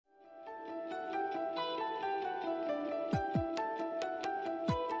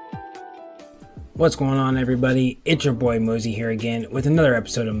What's going on, everybody? It's your boy Mozy here again with another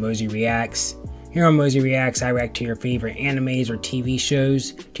episode of Mozy Reacts. Here on Mozy Reacts, I react to your favorite animes or TV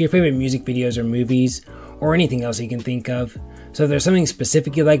shows, to your favorite music videos or movies, or anything else you can think of. So if there's something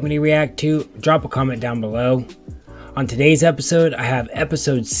specific you'd like me to react to, drop a comment down below. On today's episode, I have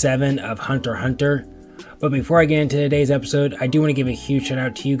episode 7 of Hunter x Hunter. But before I get into today's episode, I do want to give a huge shout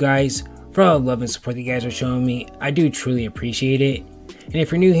out to you guys for all the love and support that you guys are showing me. I do truly appreciate it. And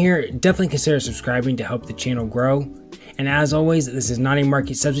if you're new here, definitely consider subscribing to help the channel grow. And as always, this is not a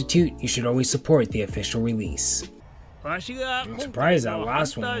market substitute. You should always support the official release. I'm surprised that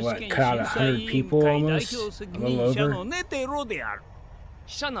last one, cut out 100 people almost? A little over?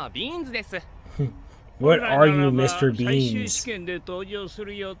 What are you, Mr. Beans?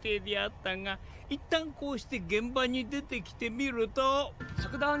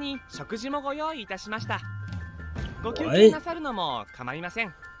 What?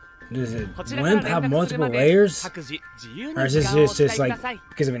 Does it blimp have multiple layers? Or is this just like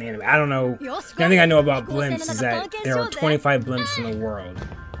because of an anime? I don't know. The only thing I know about blimps is that there are 25 blimps in the world.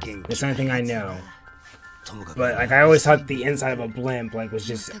 That's the only thing I know. But like I always thought the inside of a blimp like was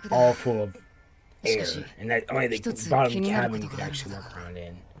just all full of air, and that only the bottom cabin you could actually walk around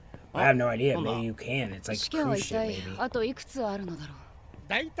in. I have no idea. Maybe you can. It's like cruise ship, maybe.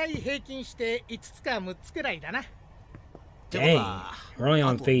 Dang, we're only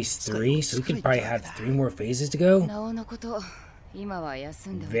on phase 3, so we could probably have 3 more phases to go.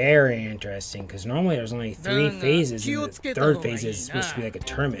 Very interesting, because normally there's only 3 phases, and the 3rd phase is supposed to be like a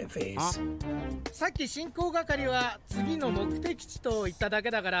tournament phase. I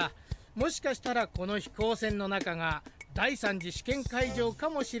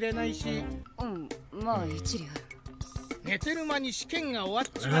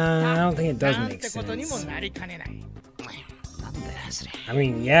don't think it does make sense. I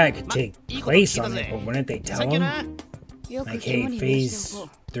mean, yeah, it could take place on it, but wouldn't they tell him? Like, hey, phase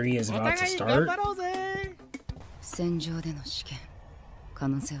 3 is about to start?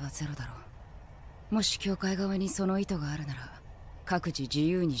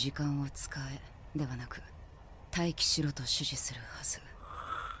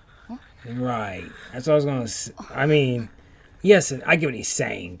 Right, that's what I was gonna say. I mean, yes, I get what he's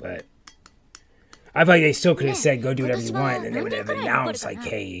saying, but I feel like they still could have said, go do whatever you want, and they would have announced, like,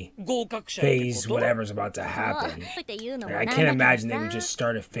 hey, phase whatever's about to happen. Like, I can't imagine they would just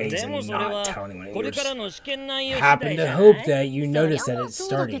start a phase and not tell anyone it was. Happen to hope that you notice that it's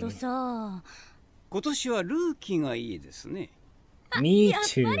starting. Me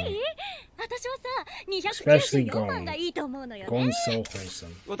too. Especially Gon. Gon's so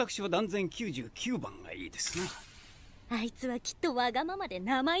wholesome.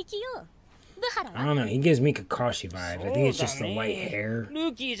 I don't know, he gives me Kakashi vibes. I think it's just the white hair. Yeah,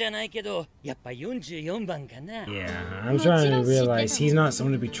 I'm starting to realize he's not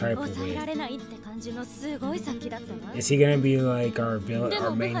someone to be trifled with. Is he gonna be like our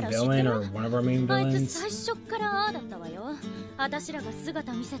main villain or one of our main villains?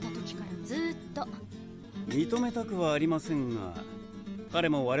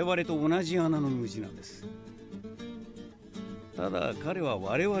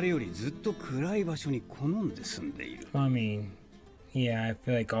 I mean, yeah, I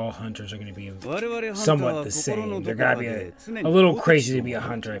feel like all hunters are going to be somewhat the same. They're going to be a little crazy to be a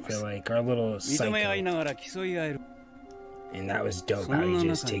hunter, I feel like, or a little psycho. And that was dope how he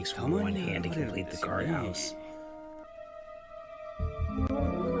just takes one hand to complete the card house.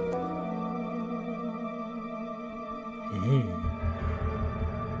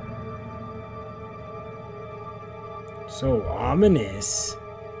 So ominous.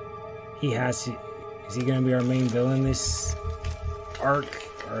 Is he gonna be our main villain this arc,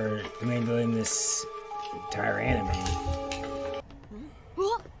 or the main villain this entire anime?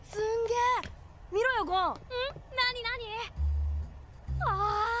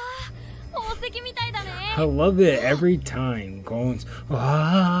 I love it every time. Gon's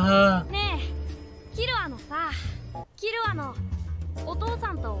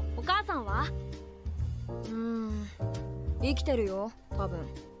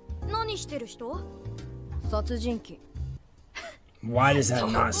Why does that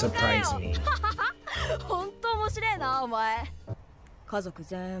not surprise me?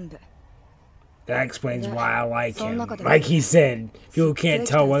 That explains why I like him. Like he said, people can't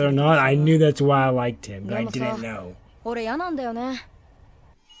tell whether or not. I knew that's why I liked him, but I didn't know.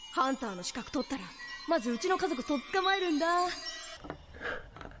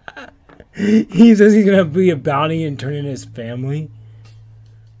 He says he's gonna be a bounty and turn in his family.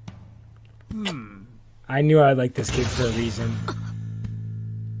 I knew I liked this kid for a reason.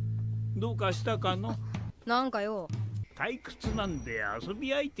 どうかしたかの？なんかよ。退屈なんで遊び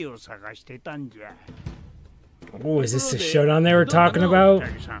相手を探してたんじゃ。Oh, is this the showdown they were talking about?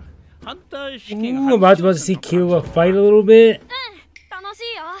 ハンター試験 Ooh, about to see Killua fight a little bit? 楽し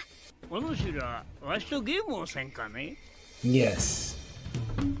いよ。お主ら、わしとゲームをせんかね？ Yes.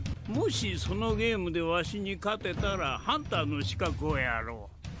 もしそのゲームでわしに勝てたらハンターの資格をやろ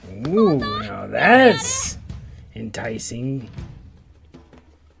う。Ooh, now that's enticing.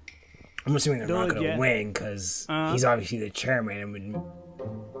 I'm assuming they're not gonna win because he's obviously the chairman.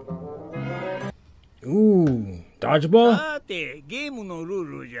 Ooh, dodgeball? さて、ゲームのル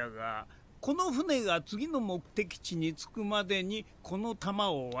ールじゃが、この船が次の目的地に着くまでにこの玉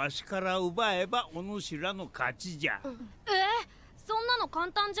をわしから奪えばお主らの勝ちじゃ。そんなの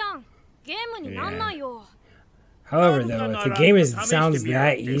簡単じゃん。ゲームになんないよ。However, though, if the game sounds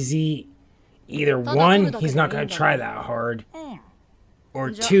that easy, either one, he's not gonna try that hard, or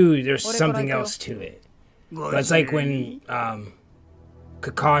two, there's something else to it. That's like when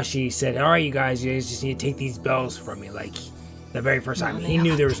Kakashi said, "All right, you guys just need to take these bells from me." Like the very first time, he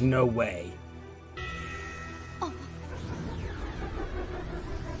knew there was no way.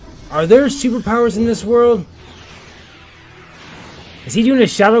 Are there superpowers in this world? Is he doing a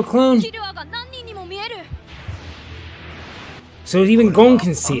shadow clone? So even Gon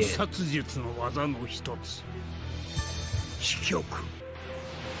can see it.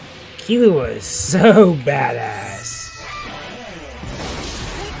 Killua is so badass.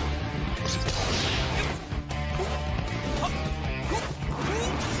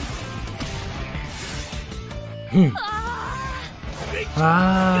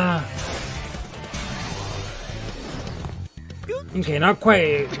 Okay, not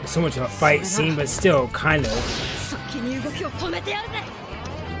quite so much of a fight scene, but still kind of.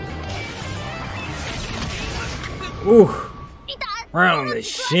 Ooh, right on the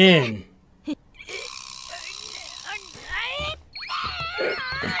shin.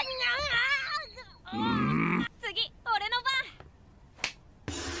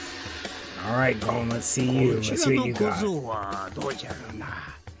 Alright, Gon, let's see you. Let's see what you got.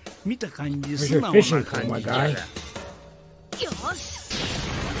 Where's your fishing pole, my guy?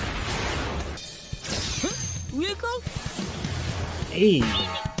 Hey.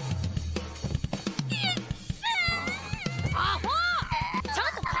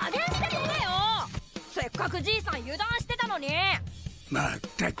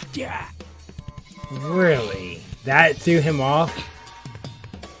 Really? That threw him off?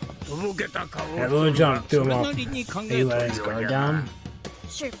 That little jump threw him off. He let his guard down.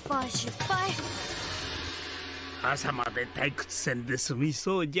 朝まで退屈戦で済み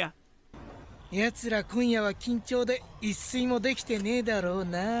そうじゃ。奴ら今夜は緊張で一睡もできてねえだろう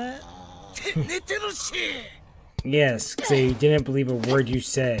な。寝てるし。Yes, because they didn't believe a word you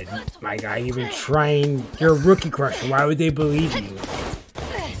said. My guy, you've been trying. You're a rookie crusher. Why would they believe you?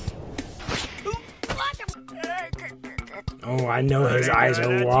 Oh, I know his eyes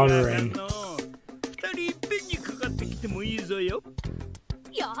are watering.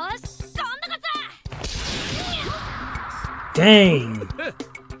 Dang!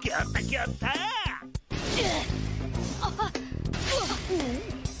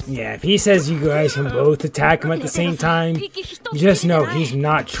 Yeah, if he says you guys can both attack him at the same time, just know he's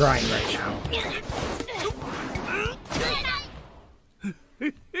not trying right now.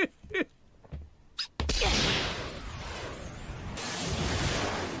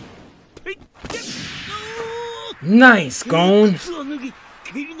 Nice, Gon!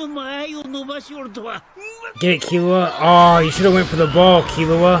 Get it, Killua? Oh, you should have went for the ball,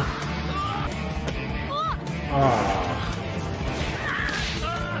 Killua. Oh.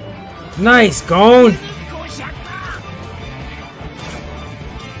 Nice, Gon!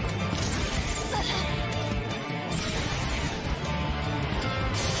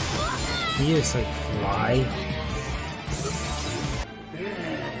 He just like fly.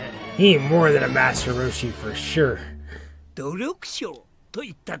 He ain't more than a Master Roshi for sure. I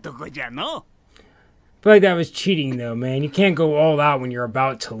feel like that was cheating though, man. You can't go all out when you're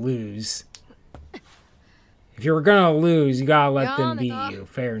about to lose. If you were gonna lose, you gotta let them beat you,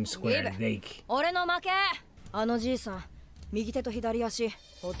 fair and square.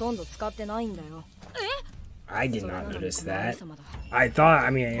 I did not notice that. I thought,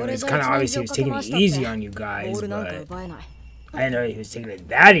 I mean, it was kind of obvious he was taking it easy on you guys, but I didn't know he was taking it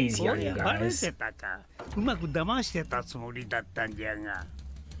that easy on you guys.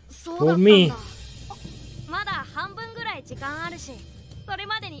 Fooled me.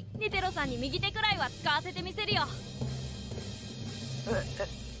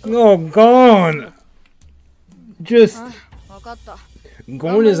 Oh, Gon! Just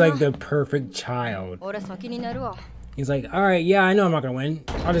Gon is like the perfect child. 俺先に寝るわ。 He's like, alright, yeah, I know I'm not gonna win.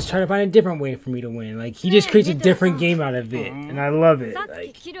 I'll just try to find a different way for me to win. Like, he just creates a different game out of it. And I love it. さっき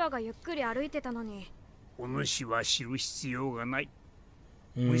Like, キルアがゆっくり歩いてたのに。お主は知る必要がない。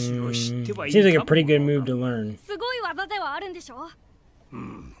むしろ知ってはいい seems like か a も pretty good move to learn. すごい技ではあるんでしょ。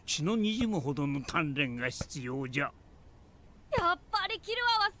血の滲むほどの鍛錬が必要じゃ。やっぱりキルア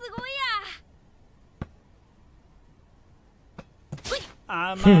はすごいや。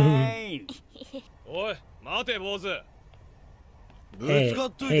甘い。おい、待て坊主。 Hey,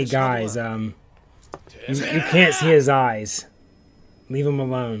 hey guys, you can't see his eyes. Leave him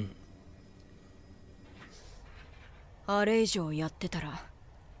alone. あれ以上やってたら、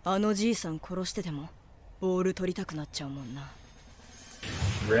あのじいさん殺してでもボール取りたくなっちゃうもんな。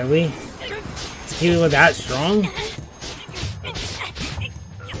 Really? Is Killua that strong?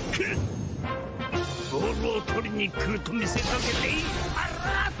 ボールを取りに来ると見せかけていい。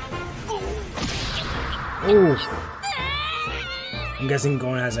 Oh. I'm guessing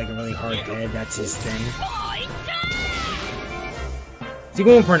Gon has like a really hard head. That's his thing. Is he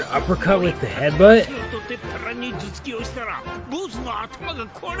going for an uppercut with the headbutt? とてったらに頭突きをしたらボスの頭が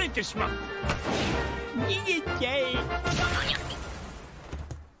壊れてしまう。逃げちゃえ。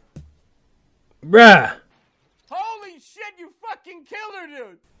 Bruh. Holy shit, you fucking killed her,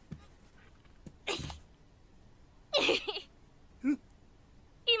 dude!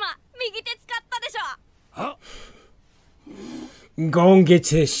 今右手使ったでしょ。 Gon gets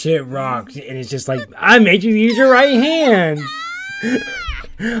his shit rocked, and it's just like, I made you use your right hand.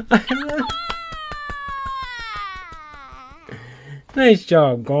 Nice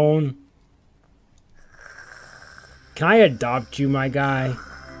job, Gon. Can I adopt you, my guy?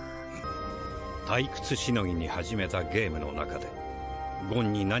 退屈しのぎに始めたゲームの中でゴ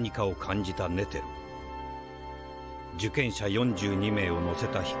ンに何かを感じたネテロ。受験者42名を乗せ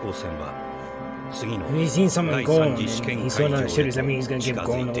た飛行船は次の Have you seen something 第 Gon? 3次試験 He's 会 so 場 not へ shit. Does that mean he's gonna と give 近 Gon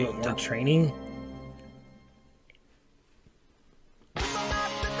づ a いてい little った more。training?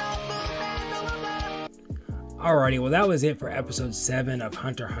 Alrighty, well that was it for episode 7 of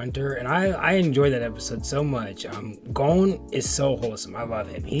Hunter x Hunter, and I enjoyed that episode so much. Gon is so wholesome. I love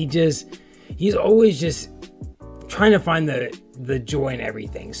him. He's always just trying to find the joy in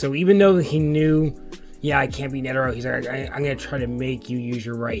everything. So even though he knew, yeah, I can't be Netero, he's like, I'm gonna try to make you use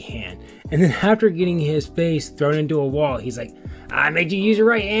your right hand. And then after getting his face thrown into a wall, he's like, I made you use your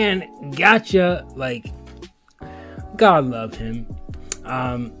right hand. Gotcha. Like, God love him.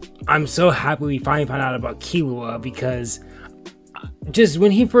 I'm so happy we finally found out about Killua, because just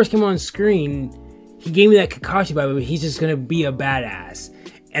when he first came on screen, he gave me that Kakashi vibe, but he's just gonna be a badass.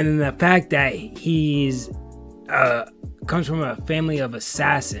 And then the fact that he's comes from a family of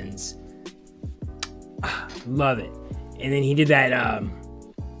assassins, love it. And then he did that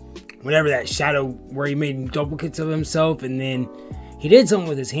whatever, that shadow where he made duplicates of himself, and then he did something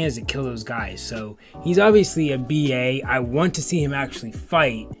with his hands to kill those guys. So he's obviously a BA. I want to see him actually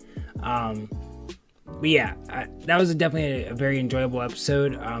fight. But yeah, that was definitely a very enjoyable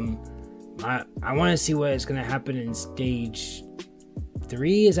episode. I want to see what is going to happen in stage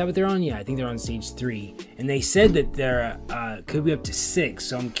 3. Is that what they're on? Yeah, I think they're on stage 3. And they said that there could be up to 6.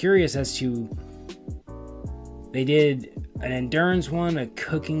 So I'm curious as to... They did an endurance one, a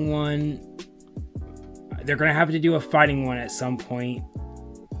cooking one. They're going to have to do a fighting one at some point.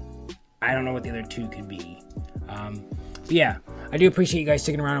 I don't know what the other 2 could be. But yeah, I do appreciate you guys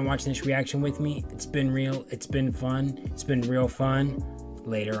sticking around and watching this reaction with me. It's been real. It's been fun. It's been real fun.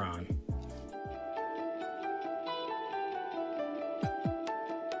 Later on.